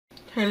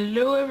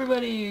Hello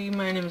everybody,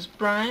 my name is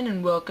Brian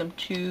and welcome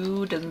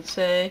to, doesn't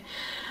say,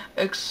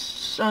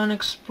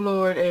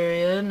 Unexplored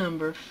Area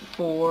number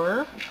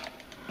 4,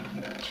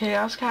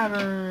 Caous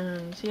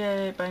Caverns.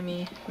 Yay, by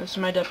me. This is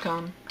my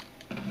DevCom.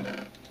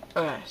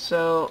 Okay,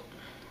 so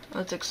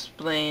let's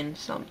explain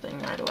something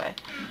right away.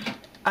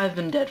 I've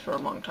been dead for a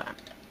long time.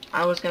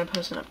 I was going to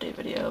post an update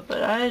video,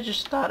 but I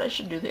just thought I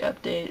should do the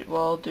update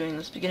while doing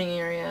this beginning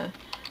area,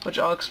 which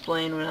I'll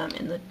explain when I'm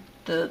in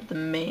the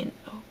main...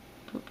 Oh,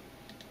 poop.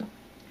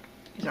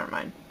 These aren't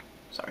mine.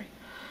 Sorry.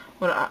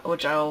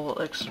 Which I'll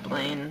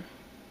explain...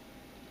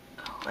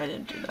 Oh, I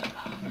didn't do that.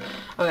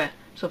 Okay,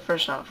 so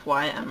first off,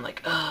 why I'm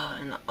like,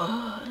 and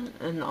all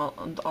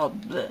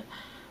bleh.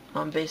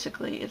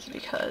 Basically, it's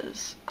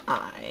because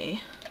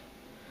I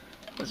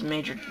was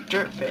major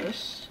derp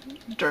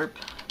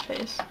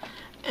face,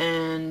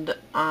 and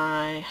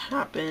I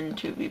happen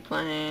to be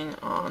playing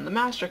on the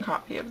master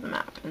copy of the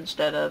map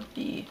instead of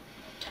the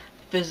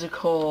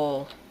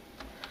physical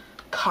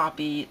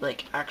copy,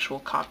 like actual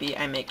copy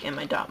I make in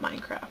my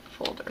 .minecraft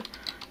folder.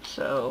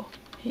 So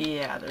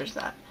yeah, there's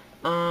that.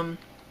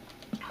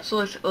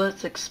 So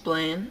let's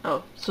explain.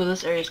 Oh, so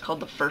this area is called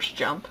the first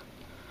jump,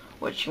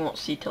 which you won't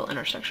see till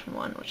intersection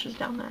 1, which is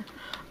down there.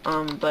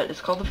 But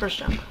it's called the first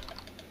jump.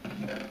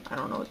 I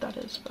don't know what that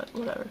is, but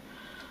whatever.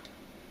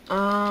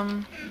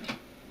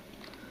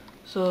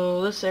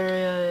 So this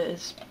area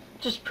is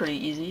just pretty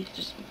easy,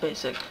 just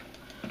basic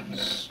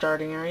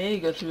starting area. You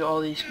go through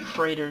all these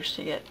craters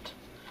to get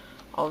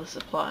all the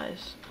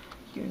supplies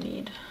you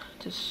need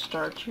to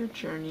start your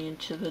journey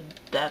into the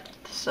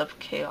depths of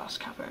Caous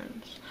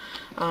Caverns.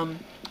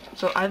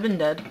 So I've been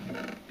dead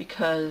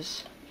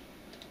because...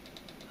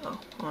 Oh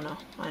no,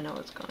 I know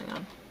what's going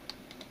on.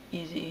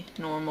 Easy,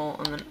 normal,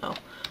 and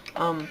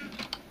then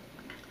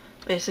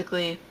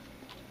basically,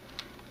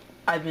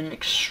 I've been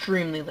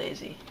extremely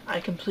lazy. I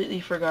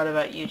completely forgot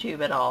about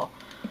YouTube at all.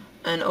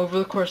 And over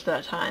the course of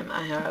that time,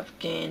 I have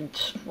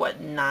gained, what,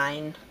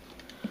 9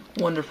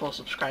 wonderful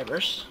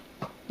subscribers.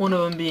 One of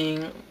them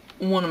being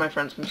one of my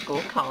friends from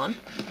school, Colin.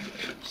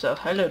 So,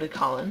 hello to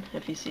Colin,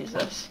 if he sees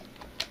this.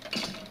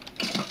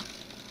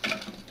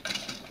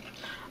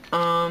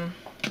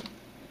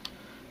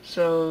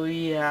 So,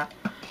 yeah.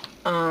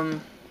 Okay,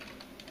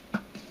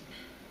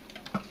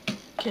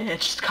 I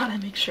just gotta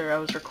make sure I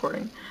was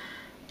recording.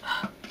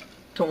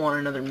 Don't want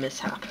another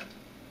mishap.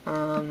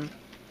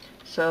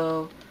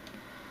 So...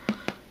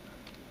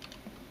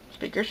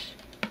 Speakers.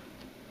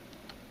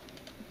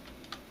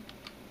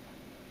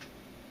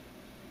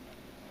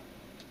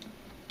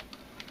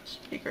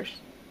 Speakers.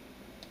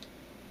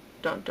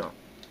 Don't.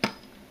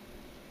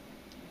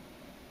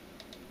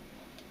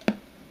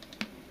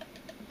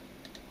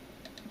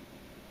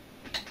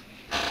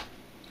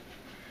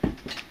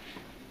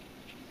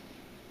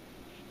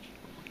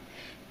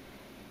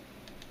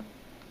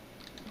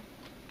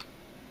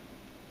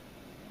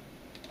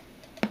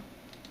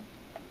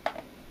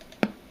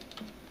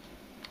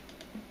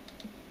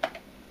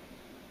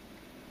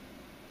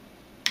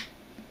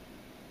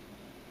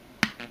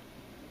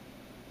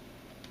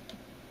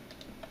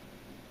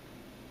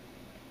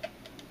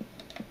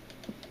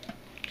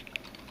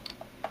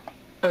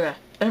 Okay,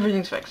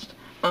 everything's fixed.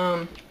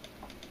 I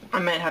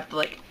might have to,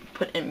 like,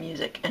 put in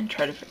music and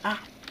try to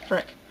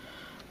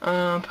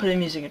put in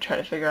music and try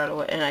to figure out a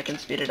way, and I can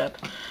speed it up.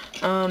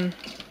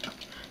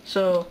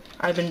 So,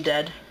 I've been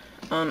dead.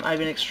 I've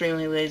been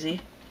extremely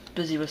lazy,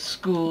 busy with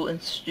school and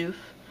stoof,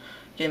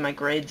 getting my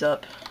grades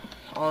up,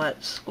 all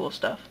that school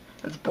stuff.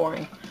 It's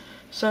boring.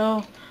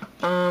 So,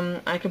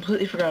 I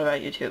completely forgot about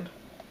YouTube.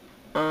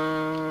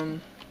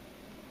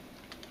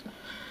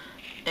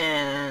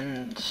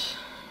 And...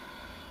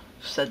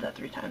 said that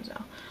 3 times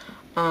now.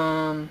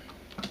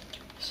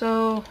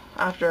 So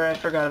after I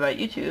forgot about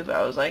YouTube,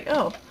 I was like,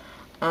 oh,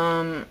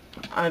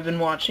 I've been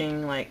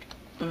watching, like,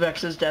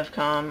 Vex's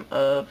DevCom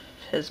of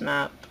his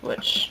map,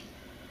 which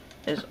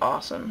is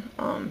awesome,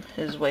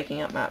 his waking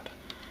up map,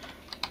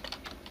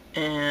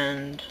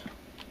 and,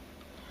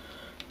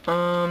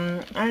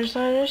 I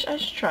decided I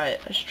should try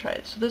it,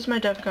 So this is my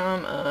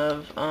DevCom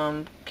of,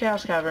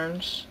 Caous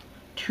Caverns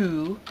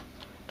 2,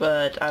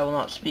 but I will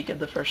not speak of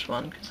the first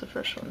one, because the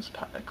first one's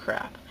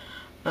crap.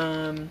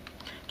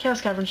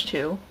 Caous Caverns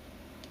 2,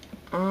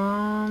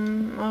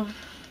 of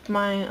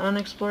my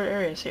Unexplored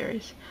Area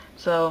series.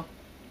 So,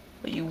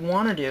 what you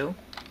want to do,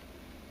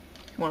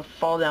 you want to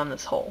fall down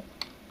this hole.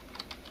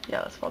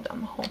 Yeah, let's fall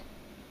down the hole.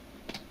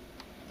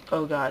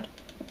 Oh god.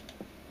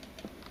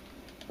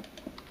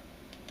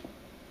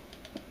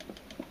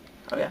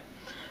 Okay,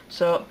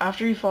 so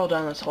after you fall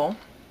down this hole,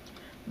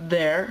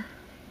 there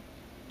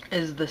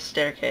is the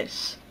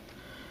staircase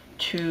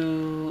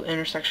to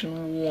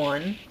intersection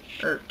 1,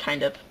 or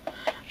kind of,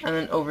 and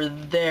then over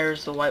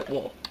there's the White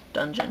Wool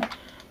dungeon.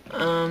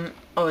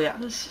 Oh yeah,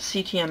 this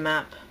CTM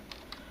map,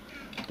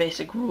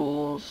 basic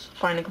rules,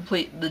 find and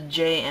complete the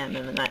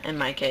JM in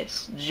my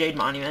case, Jade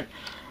Monument,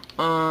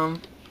 and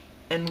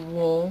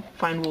wool,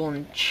 find wool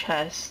in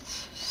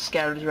chests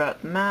scattered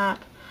throughout the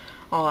map,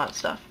 all that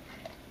stuff.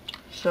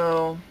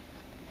 So,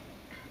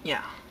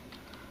 yeah.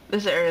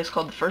 this area is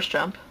called the first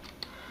jump.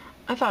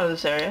 I thought of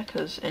this area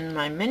because in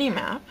my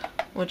mini-map,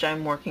 which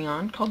I'm working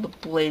on, called the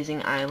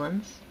Blazing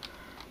Islands,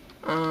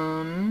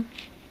 I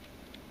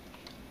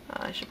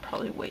should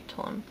probably wait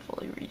till I'm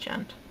fully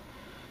regen.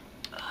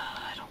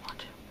 I don't want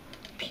to.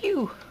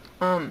 Pew!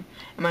 In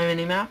my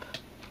mini-map,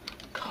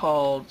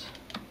 called,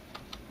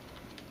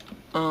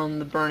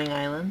 the Burning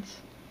Islands,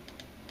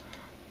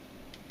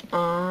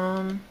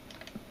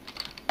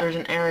 there's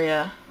an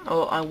area,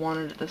 I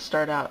wanted it to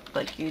start out,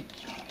 like, you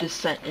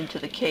descent into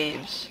the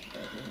caves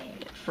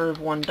for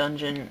one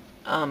dungeon,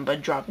 by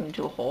dropping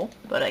into a hole,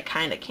 but I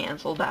kinda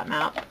canceled that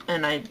map,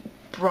 and I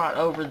brought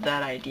over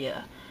that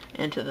idea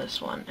into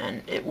this one,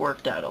 and it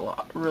worked out a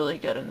lot, really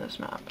good in this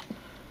map.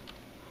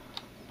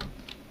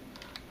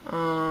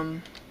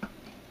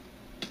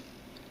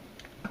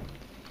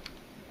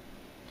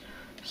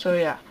 So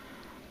yeah,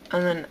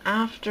 and then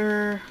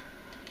after,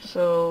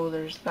 so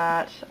there's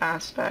that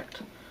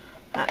aspect.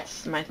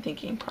 That's my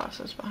thinking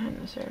process behind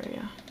this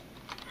area.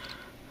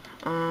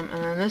 And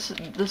then this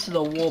is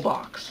a wool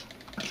box.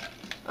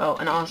 Oh,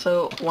 and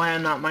also why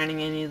I'm not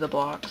mining any of the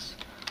blocks.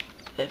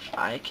 If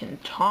I can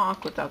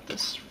talk without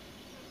this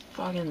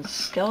fucking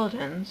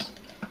skeletons.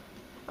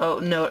 Oh,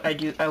 no,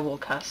 I will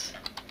cuss.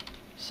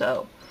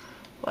 So,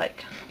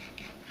 like,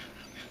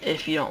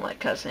 if you don't like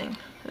cussing,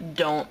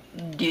 don't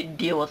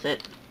deal with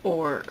it,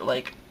 or,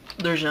 like,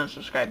 there's no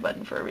subscribe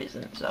button for a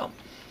reason, so,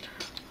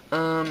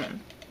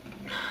 I'm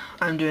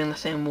doing the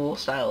same wool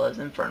style as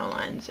Infernal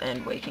Lines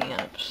and Waking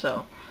Up,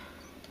 so,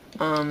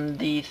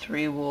 the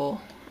 3 wool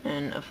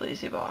in a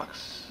fleecy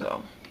box,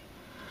 so,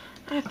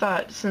 I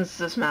thought, since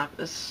this map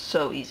is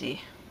so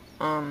easy,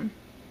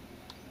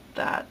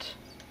 that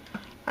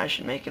I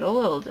should make it a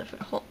little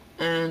difficult,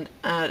 and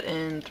add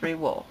in 3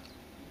 wool.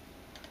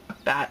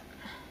 Bat,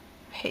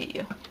 hate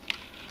you.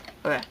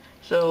 Okay,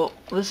 so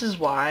this is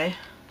why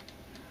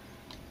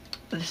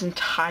this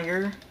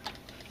entire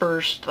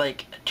first,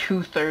 like,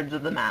 2/3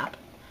 of the map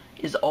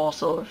is all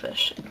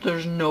silverfish.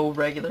 There's no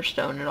regular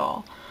stone at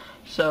all.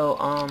 So,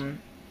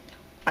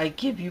 I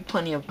give you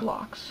plenty of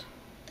blocks.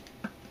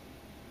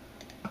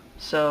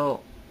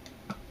 So,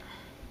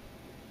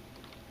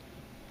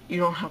 you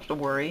don't have to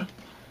worry.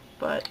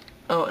 But,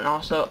 oh, and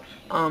also,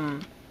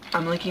 I'm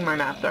linking my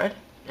map thread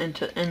in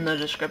the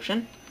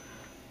description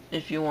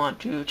if you want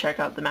to check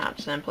out the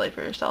maps and play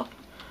for yourself.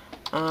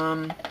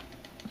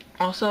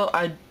 Also,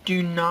 I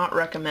do not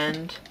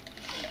recommend,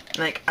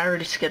 like, I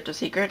already skipped a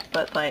secret,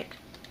 but, like,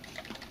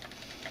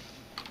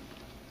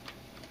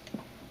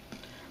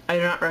 I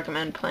do not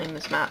recommend playing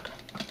this map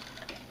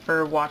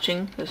or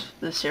watching this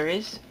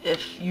series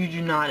if you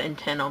do not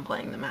intend on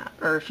playing the map,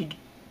 or if you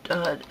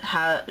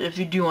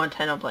do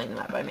intend on playing the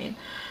map, I mean,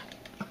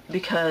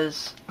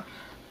 because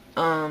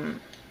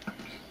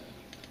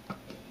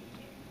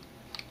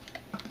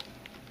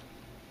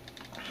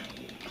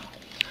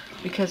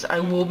I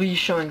will be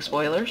showing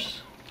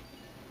spoilers.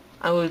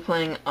 I will be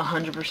playing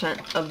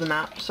 100% of the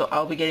map, so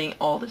I'll be getting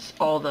all the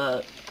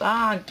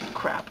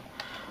crap.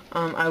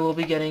 I will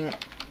be getting,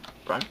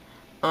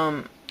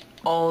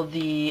 all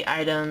the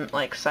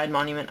like, side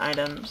monument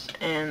items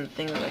and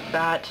things like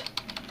that.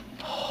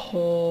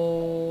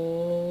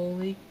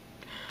 Holy,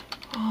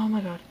 oh my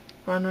god.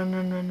 Run.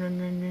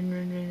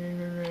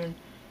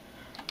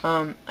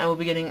 I will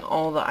be getting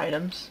all the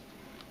items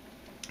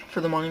for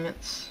the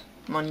monuments,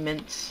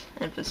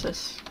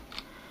 emphasis.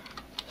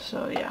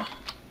 So yeah.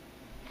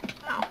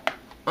 Ow.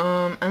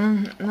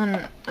 And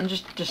then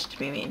just to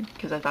be mean,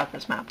 because I thought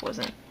this map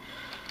wasn't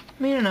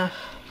mean enough,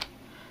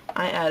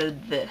 I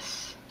added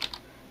this.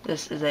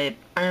 This is a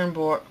iron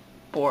bar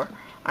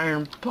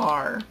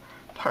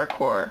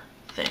parkour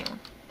thing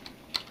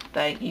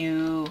that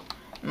you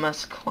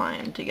must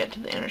climb to get to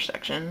the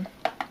intersection.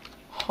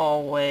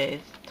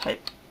 Hallway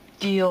type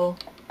deal.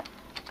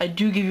 I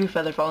do give you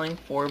feather falling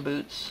for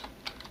boots,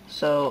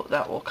 so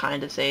that will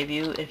kind of save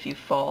you if you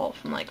fall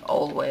from, like,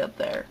 all the way up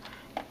there.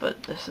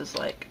 But this is,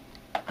 like,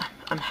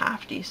 I'm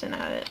half decent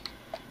at it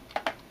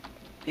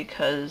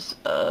because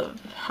of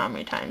how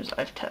many times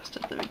I've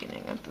tested the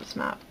beginning of this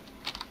map.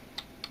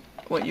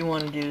 What you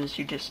want to do is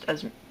you just,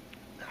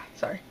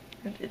 sorry,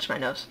 itch my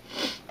nose.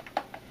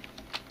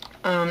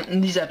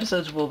 And these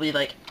episodes will be,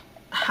 like,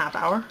 half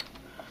hour,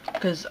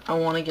 because I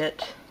want to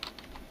get,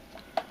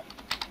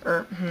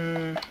 I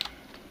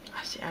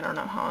don't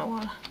know how I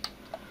want to,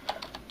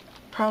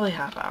 probably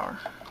half hour,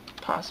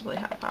 possibly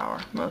half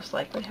hour, most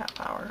likely half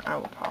hour. I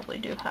will probably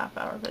do half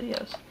hour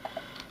videos.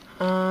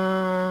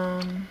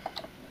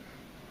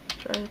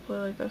 Should I play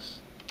like this?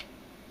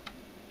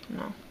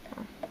 No,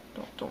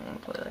 don't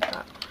want to play like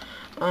that.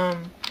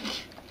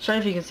 Sorry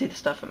if you can see the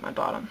stuff at my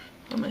bottom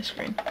of my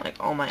screen, like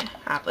all my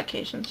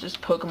applications,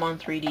 just Pokemon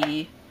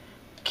 3D,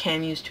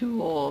 Camus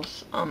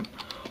tools,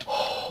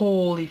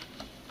 holy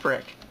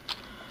frick.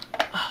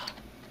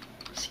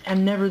 See,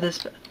 I'm never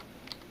this bad.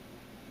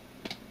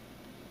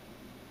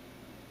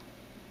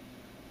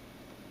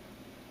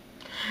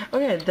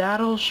 Okay,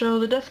 that'll show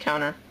the death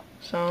counter,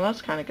 so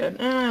that's kind of good.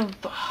 And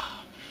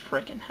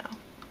frickin' hell.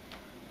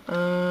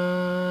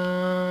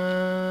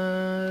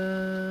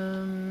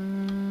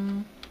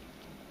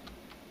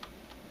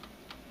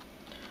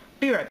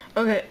 Be right back.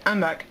 Okay, I'm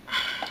back.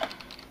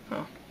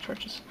 Oh,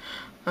 torches.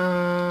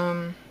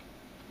 So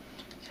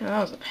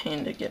that was a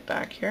pain to get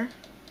back here.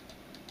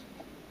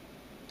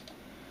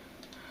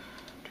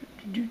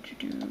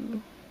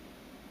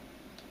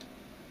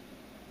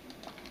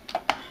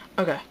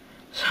 Okay,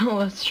 so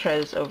let's try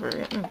this over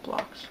again. No,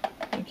 blocks.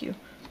 Thank you.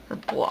 Or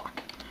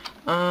block.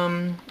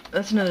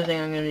 That's another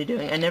thing I'm going to be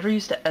doing. I never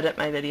used to edit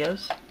my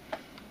videos.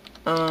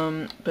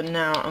 But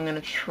now I'm going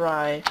to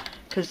try,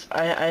 because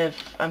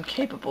I'm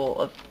capable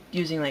of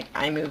using like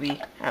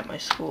iMovie at my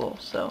school,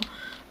 so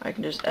I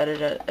can just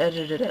edit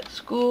it at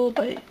school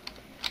by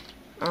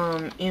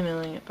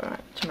emailing it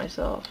to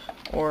myself,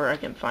 or I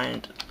can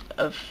find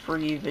a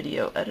free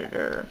video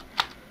editor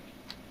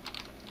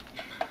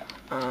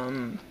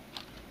and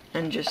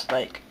just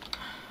like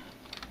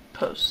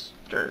post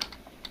or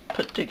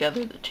put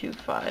together the two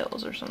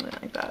files or something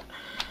like that.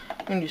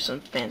 I'm gonna do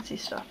some fancy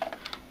stuff.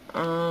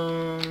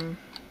 God.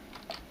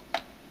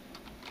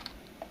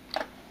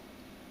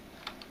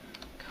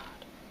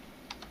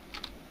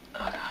 Oh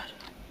god.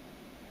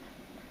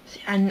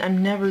 See,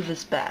 I'm never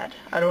this bad.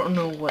 I don't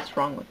know what's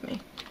wrong with me.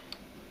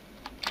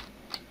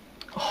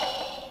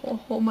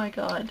 Oh my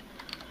god.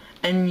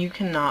 And you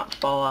cannot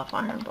fall off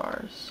iron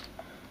bars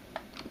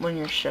when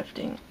you're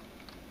shifting.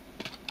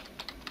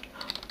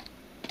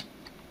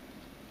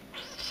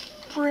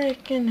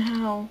 Frickin'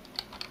 hell.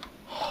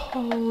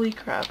 Holy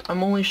crap.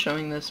 I'm only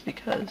showing this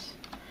because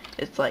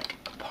it's like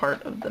a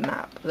part of the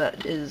map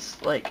that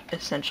is like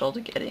essential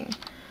to getting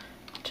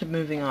to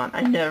moving on.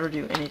 I never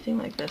do anything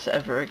like this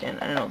ever again.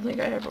 I don't think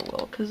I ever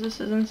will, because this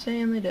is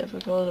insanely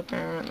difficult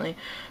apparently,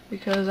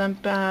 because I'm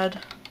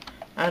bad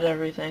at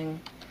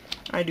everything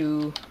I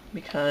do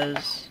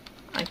because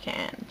I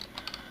can.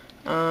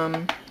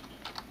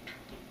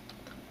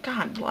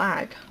 God,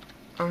 lag.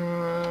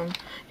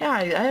 Yeah,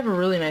 I have a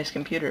really nice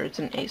computer. It's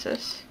an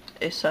Asus,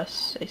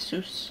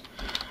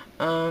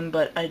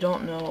 but I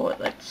don't know what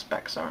like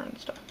specs are and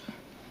stuff.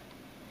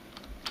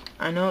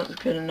 I know it's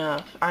good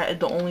enough.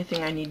 The only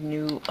thing I need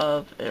new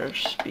of are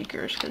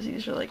speakers, because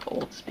these are like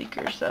old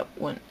speakers that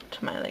went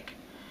to my like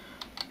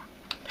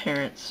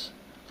parents'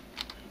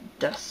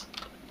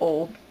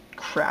 old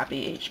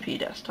crappy HP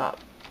desktop.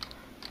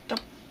 The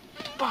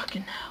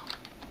fucking hell.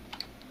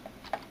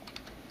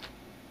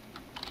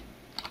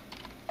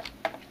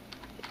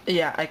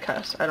 Yeah, I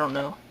cuss. I don't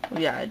know.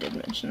 Yeah, I did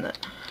mention that.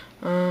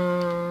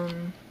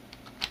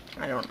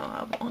 I don't know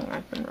how long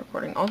I've been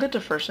recording. I'll get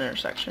to first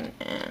intersection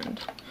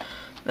and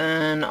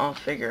then I'll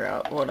figure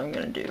out what I'm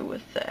gonna do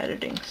with the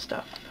editing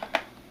stuff.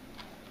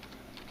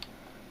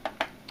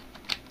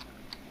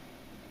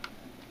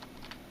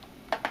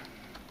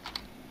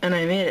 And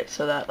I made it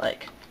so that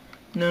like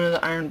none of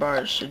the iron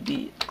bars should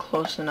be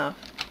close enough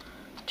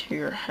to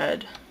your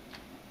head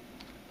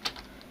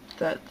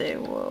that they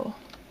will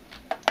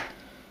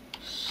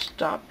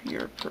stop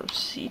your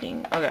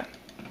proceeding. Okay.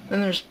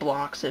 Then there's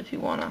blocks if you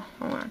wanna.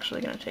 I'm actually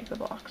gonna take the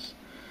blocks.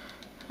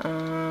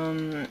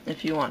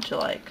 If you want to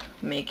like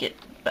make it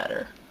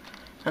better.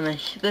 And then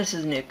this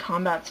is new.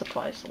 Combat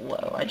supplies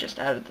low. I just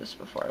added this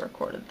before I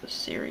recorded this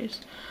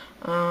series.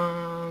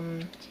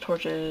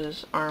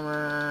 Torches,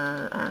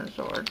 armor, iron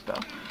sword,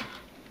 bow.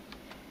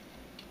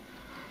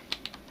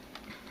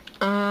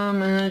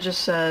 And then it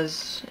just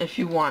says if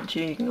you want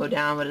to, you can go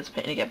down, but it's a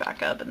pain to get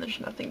back up, and there's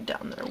nothing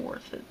down there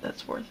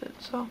that's worth it.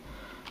 So,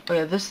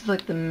 okay, this is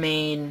like the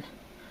main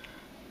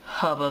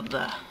hub of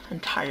the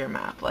entire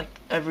map. Like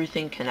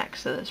everything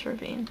connects to this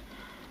ravine.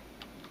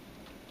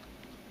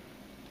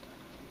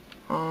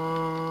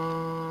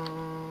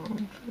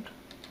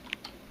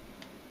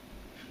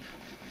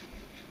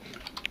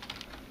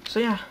 So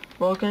yeah,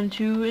 welcome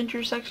to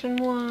intersection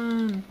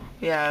 1.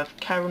 We have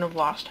Cavern of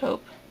Lost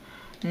Hope,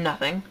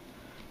 nothing,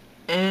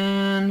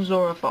 and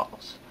Zora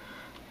Falls.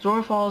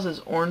 Zora Falls is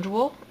Orange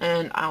Wool,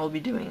 and I will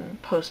be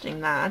posting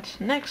that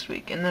next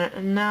week.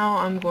 And now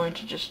I'm going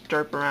to just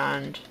derp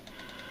around,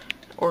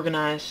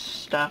 organize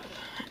stuff,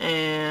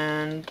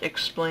 and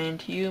explain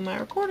to you my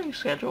recording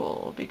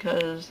schedule,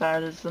 because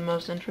that is the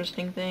most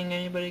interesting thing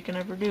anybody can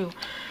ever do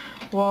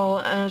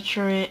while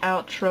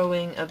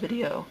outroing a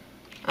video.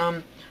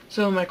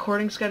 So my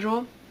recording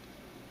schedule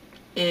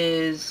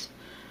is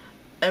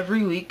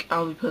every week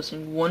I'll be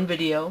posting one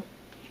video.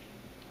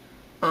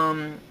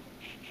 I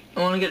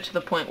want to get to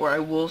the point where I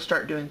will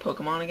start doing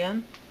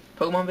Pokemon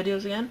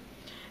videos again,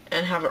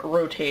 and have it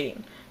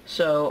rotating.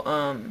 So,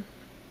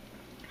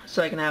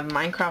 so I can have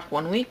Minecraft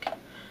one week,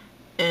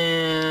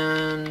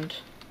 and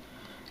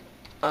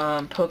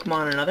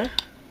Pokemon another.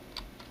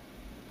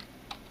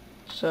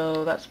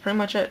 So that's pretty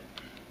much it.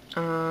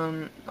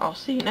 I'll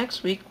see you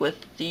next week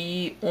with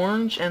the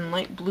Orange and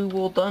Light Blue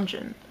Wool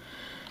Dungeon.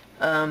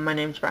 My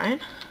name's Brian.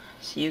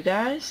 See you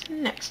guys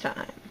next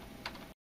time.